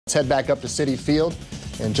Let's head back up to Citi Field.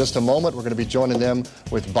 In just a moment, we're going to be joining them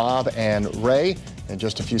with Bob and Ray. In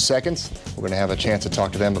just a few seconds, we're going to have a chance to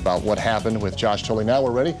talk to them about what happened with Josh Tolley. Now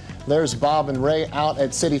we're ready. There's Bob and Ray out at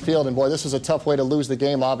Citi Field. And boy, this was a tough way to lose the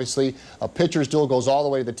game, obviously. A pitcher's duel goes all the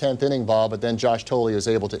way to the 10th inning, Bob, but then Josh Tolley is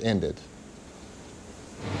able to end it.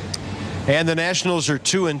 And the Nationals are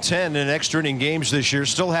 2-10 in extra inning games this year.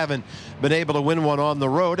 Still haven't been able to win one on the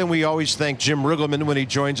road. And we always thank Jim Riggleman when he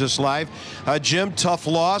joins us live. Jim, tough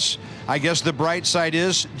loss. I guess the bright side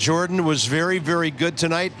is Jordan was very, very good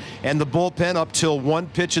tonight. And the bullpen up till one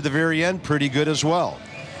pitch at the very end, pretty good as well.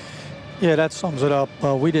 Yeah, that sums it up.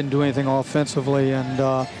 We didn't do anything offensively.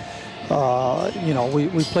 And, you know,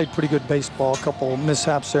 we played pretty good baseball. A couple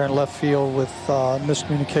mishaps there in left field with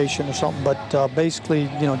miscommunication or something. But basically,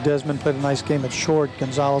 you know, Desmond played a nice game at short.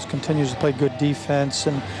 Gonzalez continues to play good defense.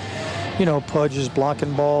 And, you know, Pudge is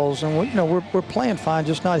blocking balls. And, you know, we're playing fine,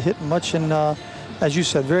 just not hitting much. And, as you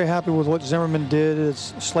said, very happy with what Zimmerman did.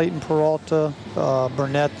 It's Slayton, Peralta,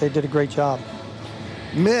 Burnett. They did a great job.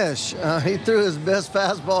 Mish, he threw his best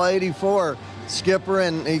fastball, 84. Skipper,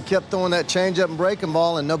 and he kept throwing that changeup and breaking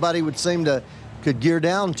ball, and nobody would seem to could gear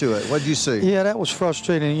down to it. What did you see? Yeah, that was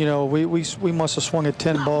frustrating. You know, we must have swung at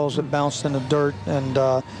 10 balls that bounced in the dirt,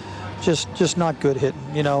 and just not good hitting.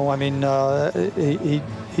 You know, I mean,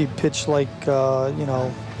 he pitched like you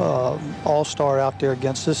know, all-star out there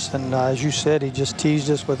against us, and as you said, he just teased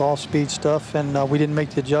us with off-speed stuff, and we didn't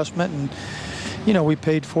make the adjustment, and you know, we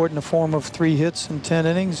paid for it in the form of 3 hits in 10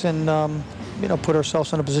 innings, and you know, put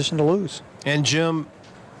ourselves in a position to lose. And Jim,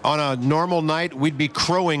 on a normal night, we'd be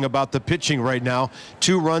crowing about the pitching right now.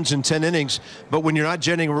 2 runs in 10 innings. But when you're not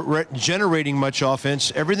generating much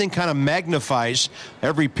offense, everything kind of magnifies.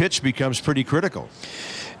 Every pitch becomes pretty critical.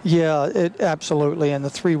 Yeah, absolutely. And the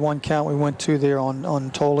 3-1 count we went to there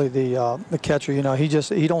on Tolley, the catcher, you know, he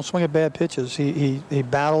don't swing at bad pitches. He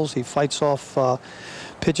battles, he fights off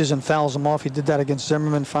pitches and fouls them off. He did that against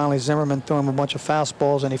Zimmerman. Finally, Zimmerman threw him a bunch of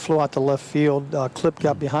fastballs, and he flew out to left field. Clip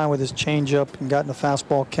got behind with his changeup and got in the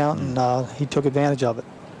fastball count, and he took advantage of it.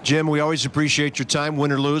 Jim, we always appreciate your time.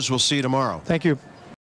 Win or lose, we'll see you tomorrow. Thank you.